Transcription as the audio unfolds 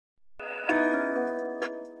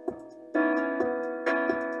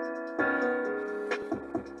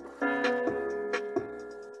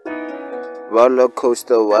Roller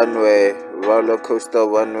coaster one way, roller coaster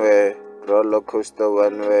one way, roller coaster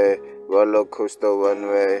one way, roller coaster one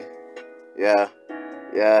way. Yeah,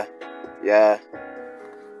 yeah, yeah.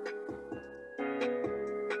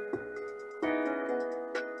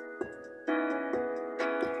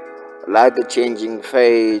 Like a changing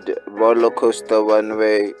fade, roller coaster one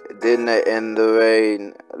way, dinner in the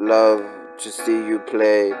rain, love to see you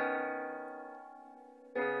play.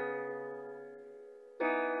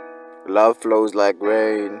 Love flows like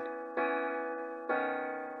rain,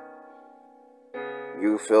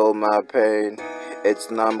 you feel my pain,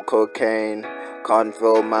 it's numb cocaine, can't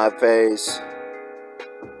feel my face.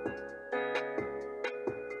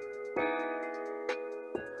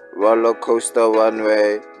 Roller coaster one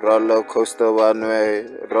way, roller coaster one way,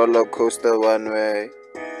 roller coaster one way.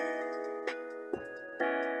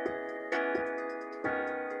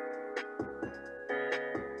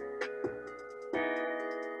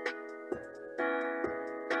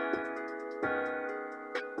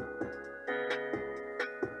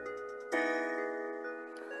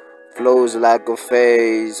 Flows like a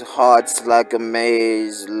phase, hearts like a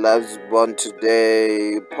maze, love's born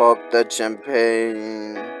today, pop the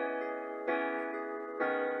champagne.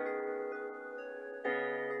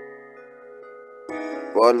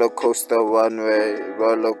 Roller coaster one way,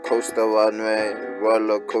 roller coaster one way,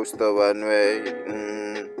 roller coaster one way.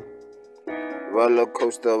 Roller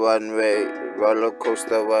coaster one way, roller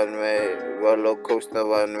coaster one way, roller coaster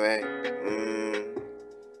one way.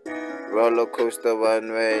 Roller coaster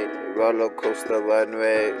one way, roller coaster one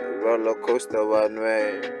way, roller coaster one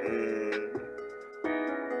way.